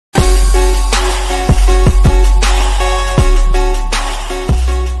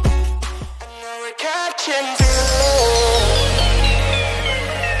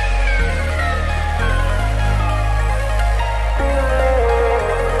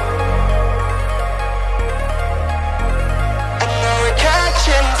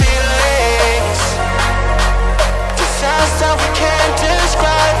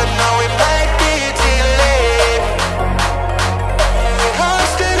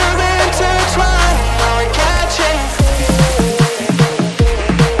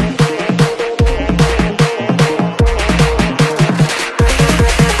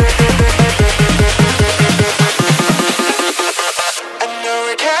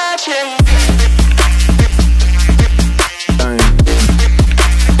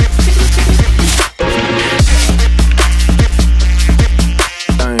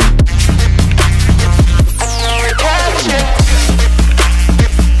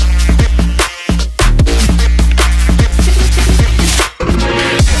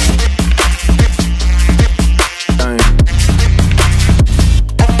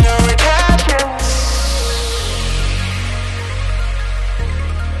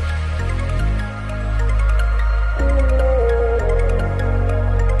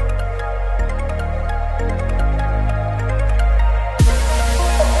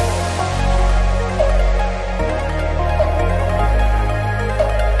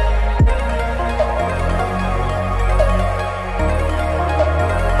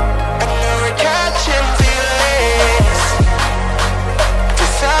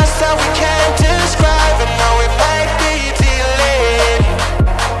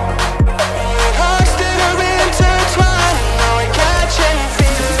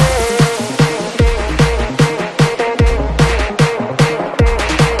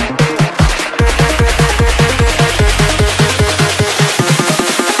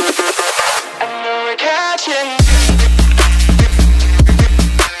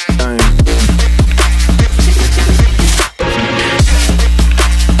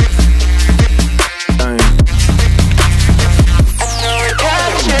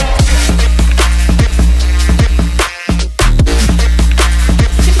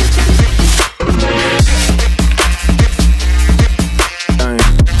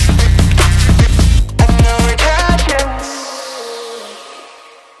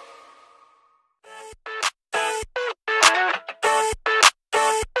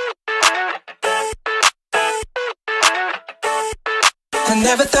I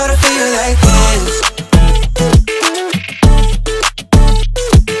never thought I'd feel like this.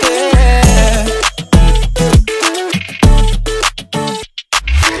 Yeah.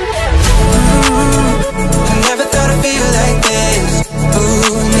 I never thought I'd feel like this.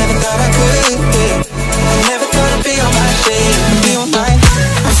 Ooh, never thought I could. Yeah. I never thought I'd be on my shit, be on mine.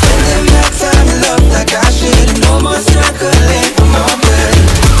 I'm spending my time in love like I should, and no more struggling for my good.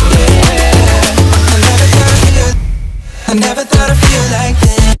 Yeah. I never thought I'd feel like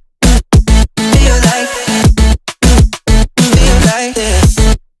this. Feel like this.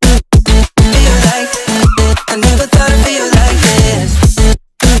 Feel like I never thought I'd feel like this.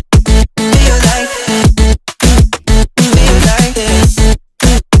 Feel like this. Feel like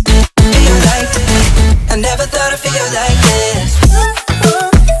I never thought I'd feel like this.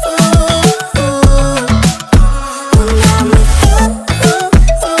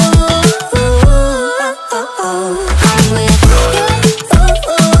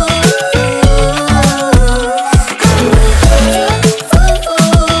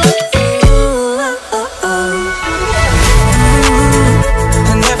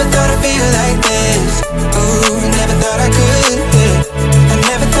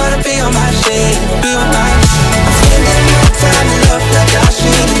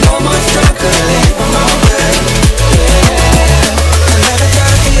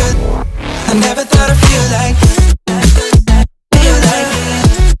 I never thought I'd feel like this.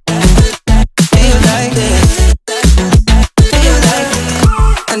 Feel like this. Feel like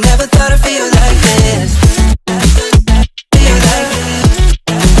I never thought I'd feel like this. Feel like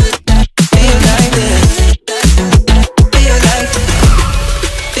this.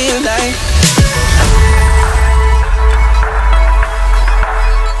 Feel like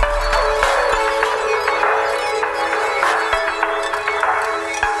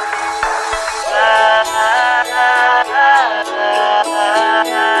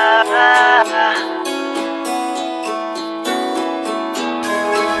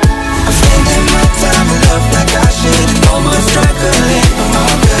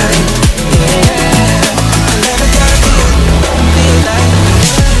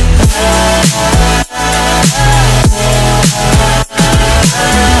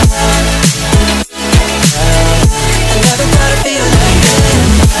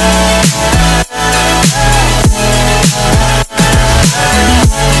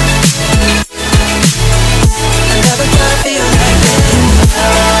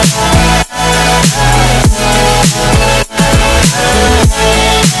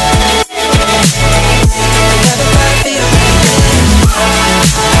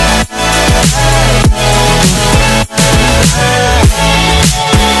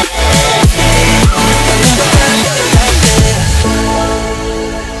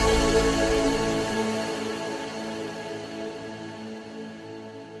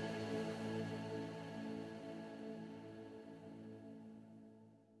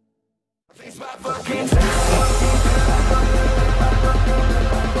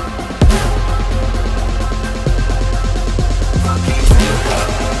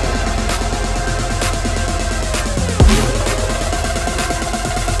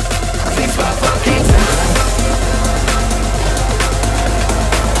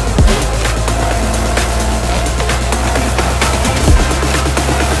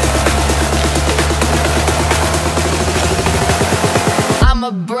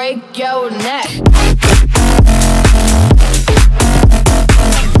I'ma break your neck.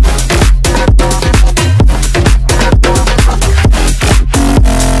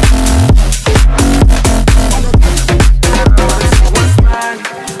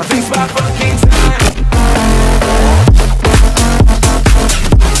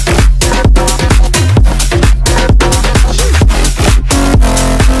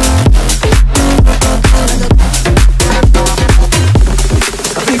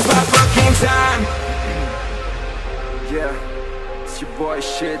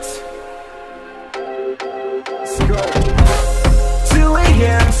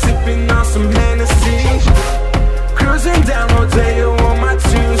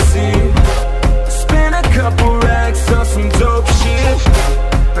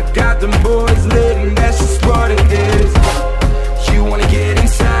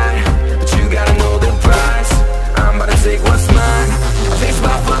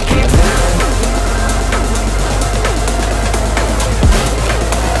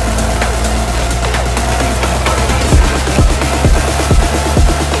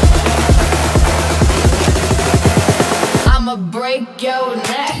 Break your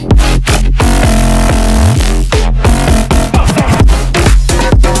neck.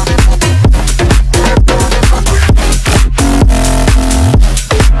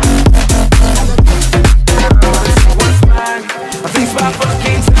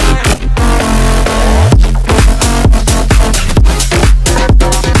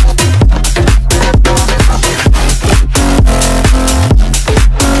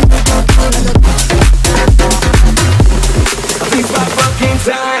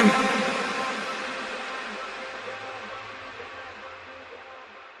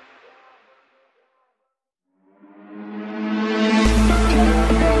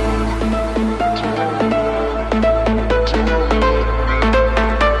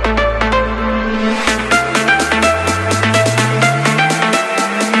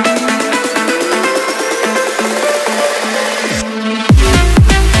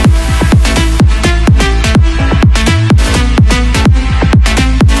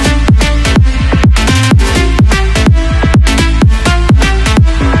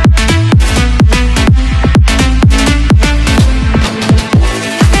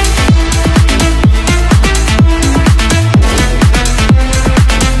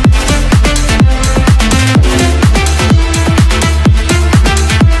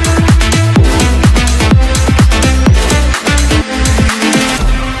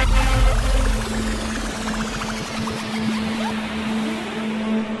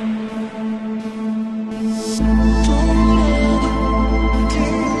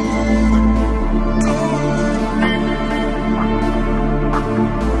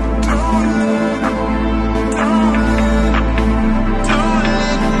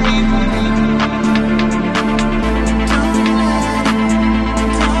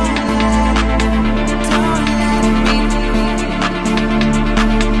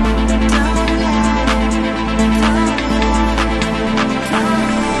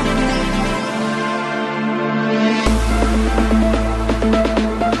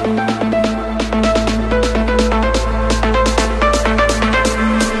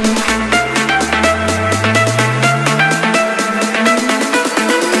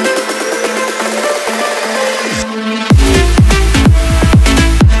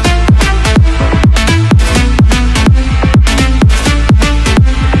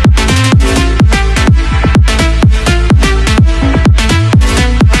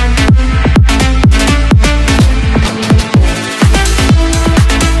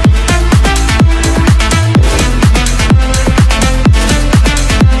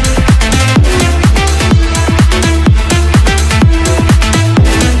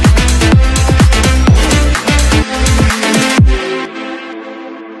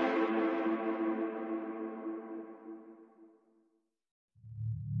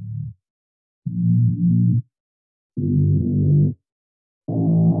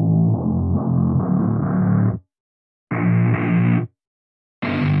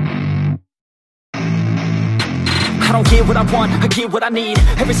 I don't get what I want, I get what I need.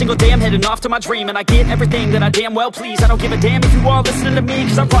 Every single day I'm heading off to my dream, and I get everything that I damn well please. I don't give a damn if you all listening to me,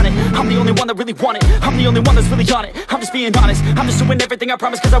 cause I run it. I'm the only one that really want it, I'm the only one that's really on it. I'm just being honest, I'm just doing everything I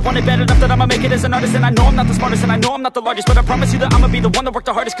promise, cause I want it bad enough that I'ma make it as an artist. And I know I'm not the smartest, and I know I'm not the largest, but I promise you that I'ma be the one that worked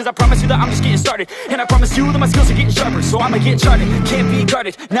the hardest. Cause I promise you that I'm just getting started, and I promise you that my skills are getting sharper. So I'ma get charted, can't be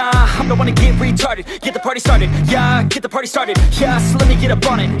guarded. Nah, I'm the one to get retarded. Get the party started, yeah, get the party started. Yeah, so let me get up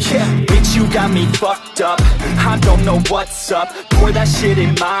on it, yeah. Bitch, you got me fucked up, I don't know what's up. Pour that shit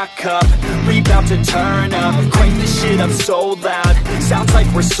in my cup, we bout to turn up. Crank this shit up so loud, sounds like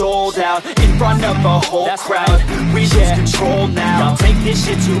we're sold out. In front of a whole crowd, we lose control now. Y'all take this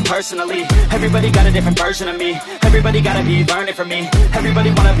shit too personally, everybody got a different version of me. Everybody gotta be learning from me, everybody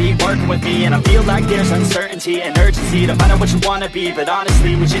wanna be working with me. And I feel like there's uncertainty and urgency to find out what you wanna be. But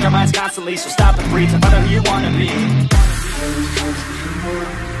honestly, we change our minds constantly, so stop and breathe to find out who you wanna be.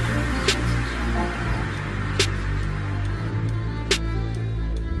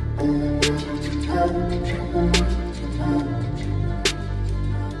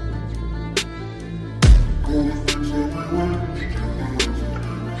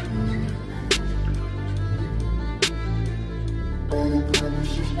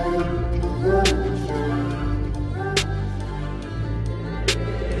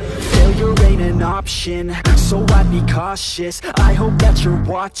 Failure ain't an option, so I'd be cautious. I hope that you're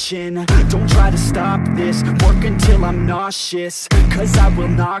watching, don't try to stop this. Work until I'm nauseous, cause I will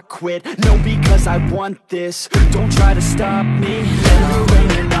not quit. No, because I want this, don't try to stop me. Failure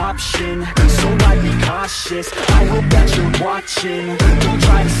ain't an option, so I'd be cautious. I hope that you're watching, don't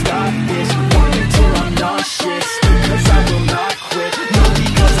try to stop this. Work until I'm nauseous, cause I will not quit. No,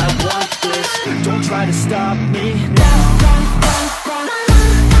 because I want this, don't try to stop me now.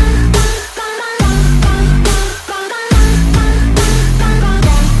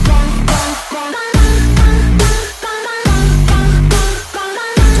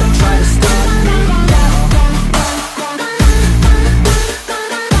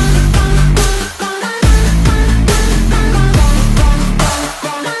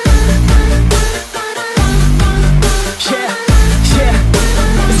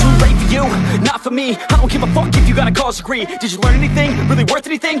 Me, I don't give a fuck if you got a college degree. Did you learn anything? Really worth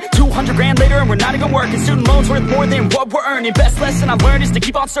anything? 200 grand later and we're not even working. Student loans worth more than what we're earning. Best lesson I learned is to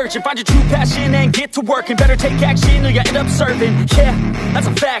keep on searching. Find your true passion and get to work. And better take action or you end up serving. Yeah, that's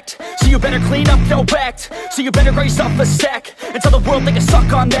a fact. So you better clean up your act. So you better grow yourself a sack and tell the world they can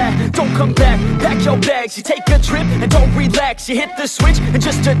suck on that. Don't come back, pack your bags. You take a trip and don't relax. You hit the switch and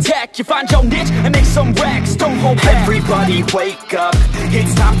just attack. You find your niche and make some racks. Don't hold back. Everybody wake up,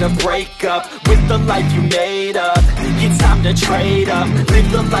 it's time to break up with the life you made up. It's time to trade up,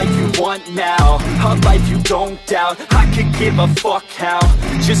 live the life you want now, a life you don't doubt. I could give a fuck how,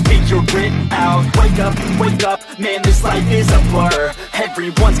 just figure it out. Wake up, man, this life is a blur.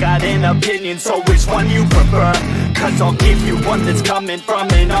 Everyone's got an opinion, so which one you prefer? Cause I'll give you one that's coming from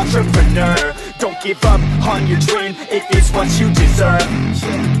an entrepreneur. Don't give up on your dream if it's what you deserve.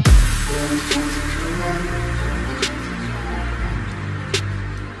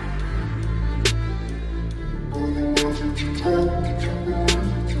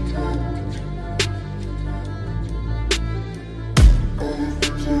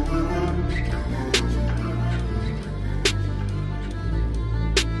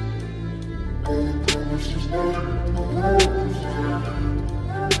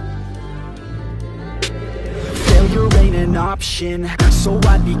 Failure ain't an option, so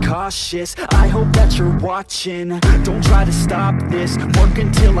I'd be cautious. I hope that you're watching, don't try to stop this. Work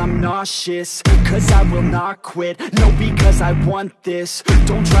until I'm nauseous, cause I will not quit. No, because I want this,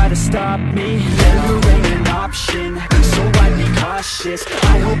 don't try to stop me. Failure ain't an option, so I'd be cautious.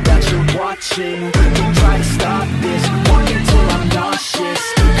 I hope that you're watching, don't try to stop this. Work until I'm nauseous,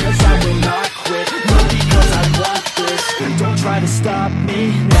 cause I will not quit. No, because I want this, don't try to stop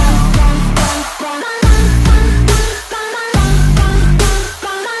me now.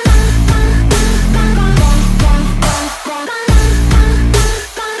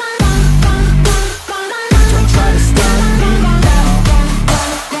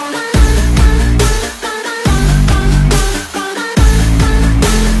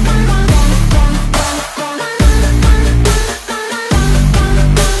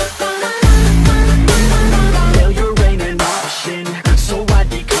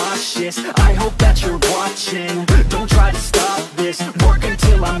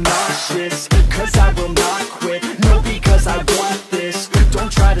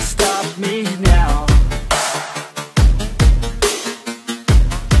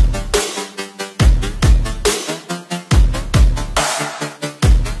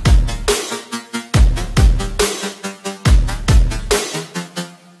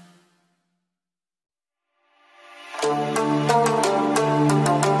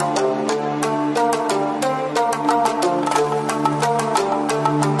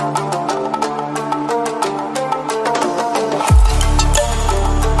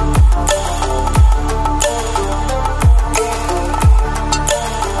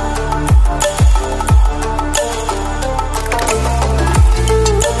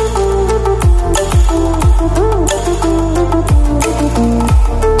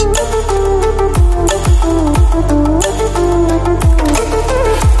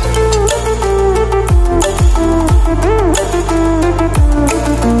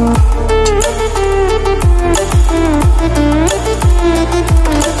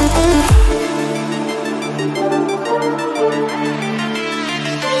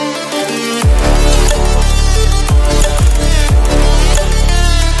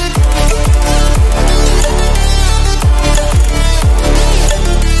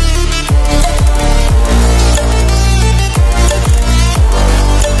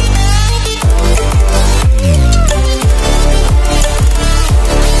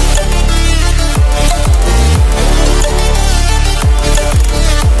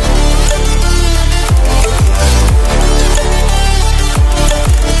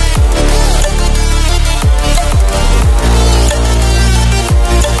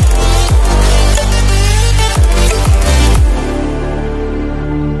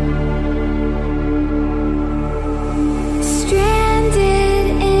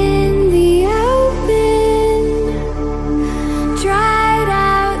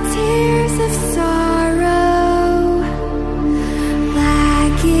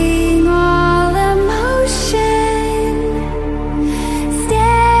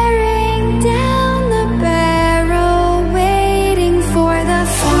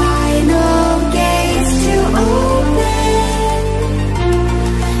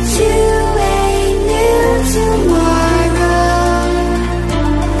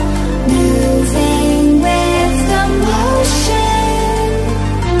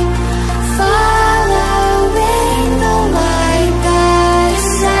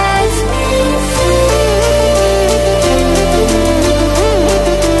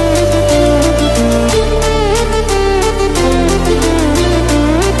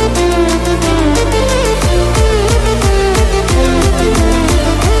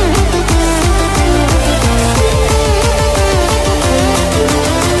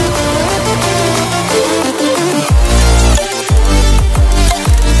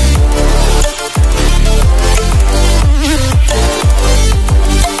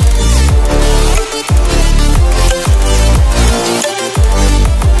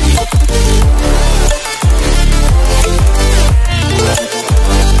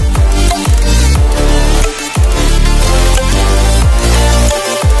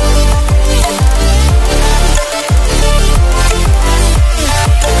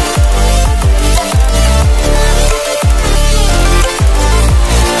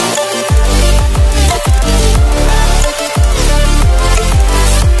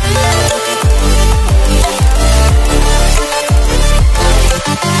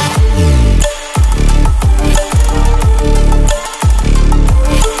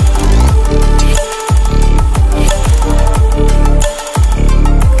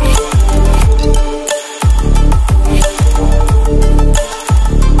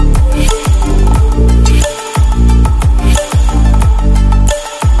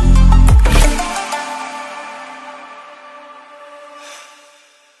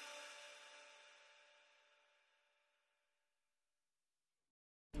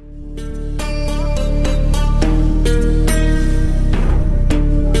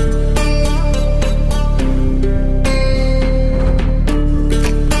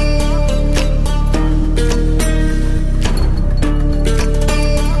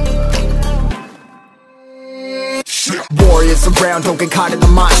 warriors around, don't get caught in the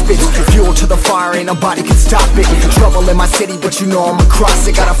mosh pit. Fuel to the fire, ain't nobody can stop it. Trouble in my city, but you know I'm across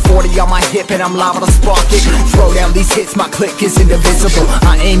it. Got a 40 on my hip and I'm liable to spark it. Throw down these hits, my click is indivisible.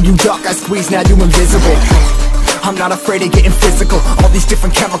 I aim, you duck, I squeeze, now you invisible. I'm not afraid of getting physical. All these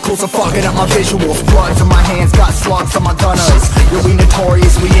different chemicals are fogging up my visuals. Bloods on my hands, got slugs on my gunners. Yo, we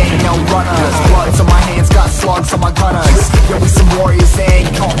notorious, we ain't no runners. Bloods on my hands, got slugs on my gunners. Yo, we some warriors, they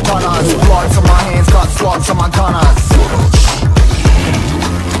ain't gon' run us. Bloods on my hands, got slugs on my gunners.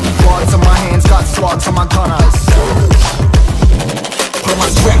 Bloods on my hands, got slugs on my gunners. Put on my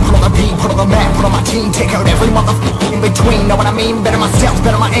strap, put on the beat, put on the map, put on my team. Take out every motherfucker in between. Know what I mean? Better myself,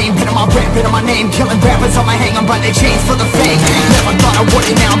 better my aim, better my rap, better my name. Killing rappers on my hang, I'm by their chains for the fame. Never thought I would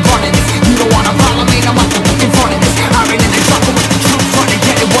it, now I'm running this. You don't wanna follow me, now I'm in front of this. I ran in the jungle with the truth, trying to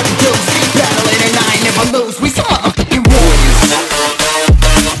get it what it does. Battling and I ain't never lose, we some motherfucking warriors.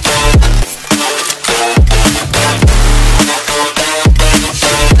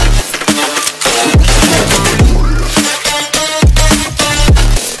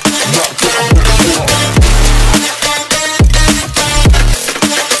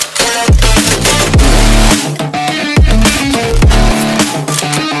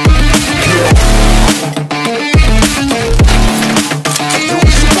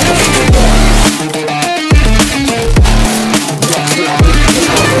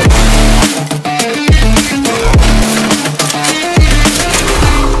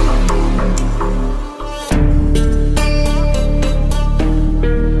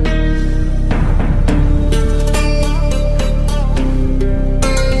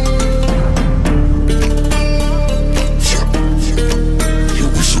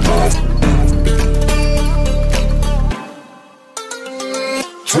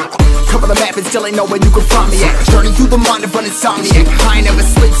 Cover the map and still ain't know where you can find me at. Journey through the mind of an insomniac. I ain't never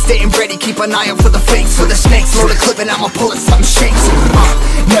sleep, staying ready, keep an eye out for the fakes. For the snakes, load a clip and I'ma pull it, something shakes.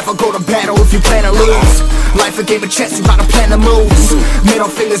 Never go to battle if you plan to lose. Life a game of chess, you gotta plan the moves. Middle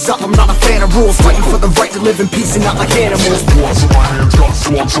fingers up, I'm not a fan of rules. Fighting for the right to live in peace and not like animals. Bloods in my hands, got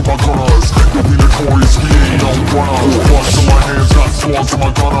slugs in my gunners. Yo, we notorious, we ain't no runners. Bloods in my hands, got slugs in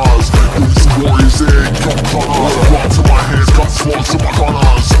my gunners. Yo, we some warriors, they ain't no runners. Bloods in my hands, got slugs in my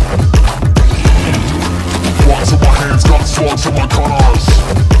gunners. Bloods in my hands, got slugs in my gunners.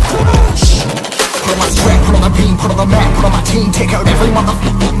 Put on my strap, put on the beam, put on the map, put on my team. Take out every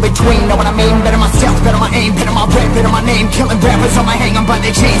motherfucker in between. Know what I mean? Better myself, better my aim, better my rap, better my name. Killing rappers on my hang, I'm by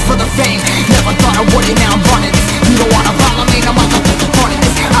their chains for the fame. Never thought I would it, now I'm running this. You don't wanna follow me, now I'm motherfucking running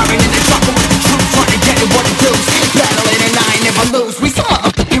this. I ran in the jungle with the truth, trying to get it what it does. Battling and I ain't never lose, we some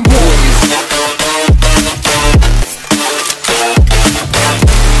motherfucking warriors.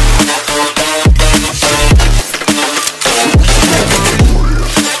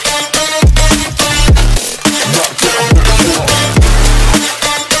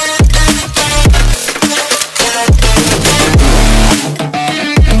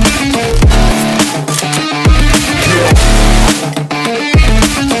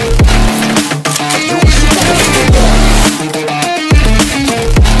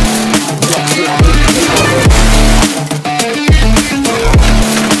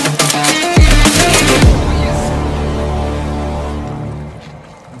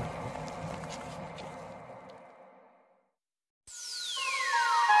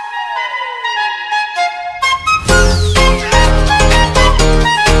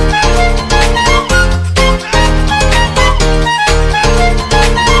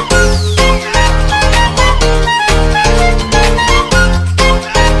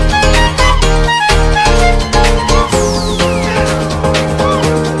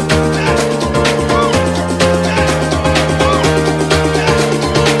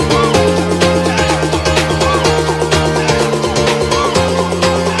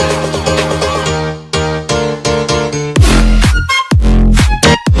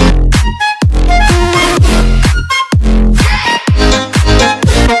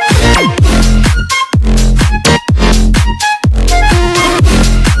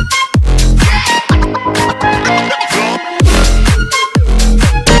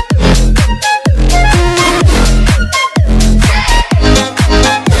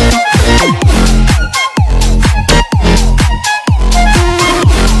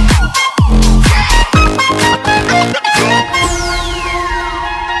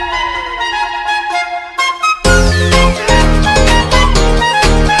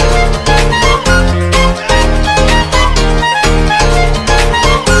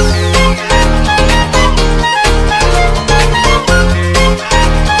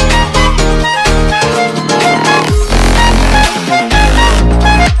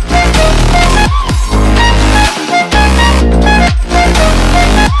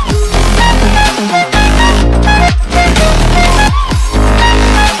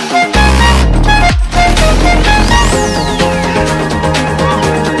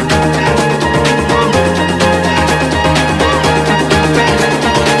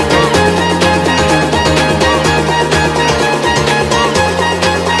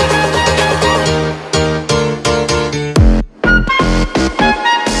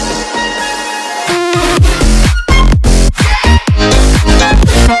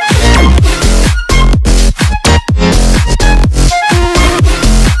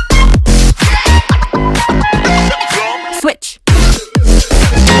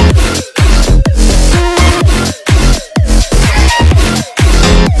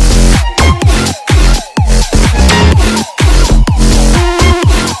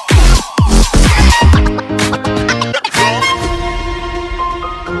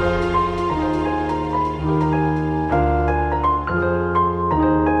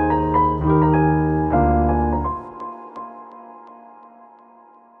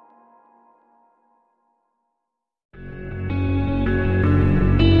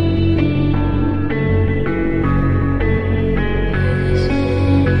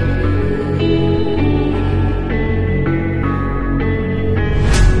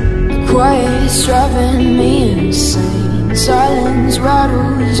 driving me insane. Silence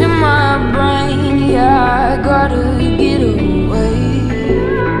rattles in my brain. Yeah, I gotta get away.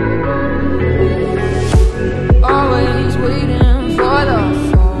 Always waiting for the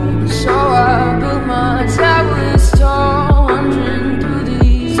fall, so I built my towers tall, wandering through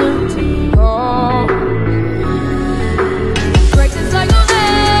these empty halls. Breaks the cycle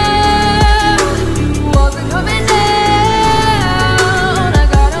now, walls are coming down. I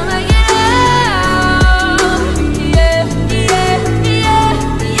gotta make it out. Yeah, yeah, yeah,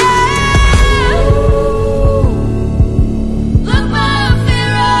 yeah. Look my fear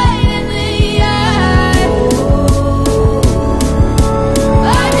right in the eye. I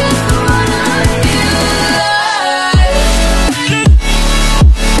just wanna feel alive.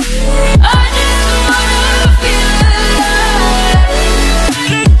 I just wanna feel alive.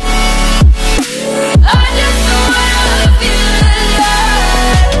 I just wanna feel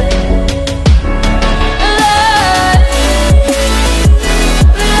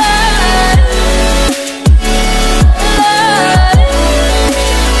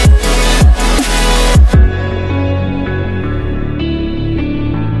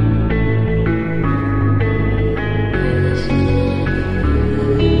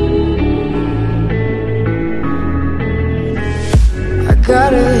I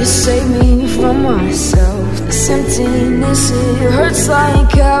gotta save me from myself. This emptiness, it hurts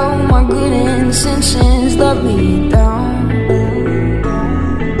like hell. My good intentions let me down.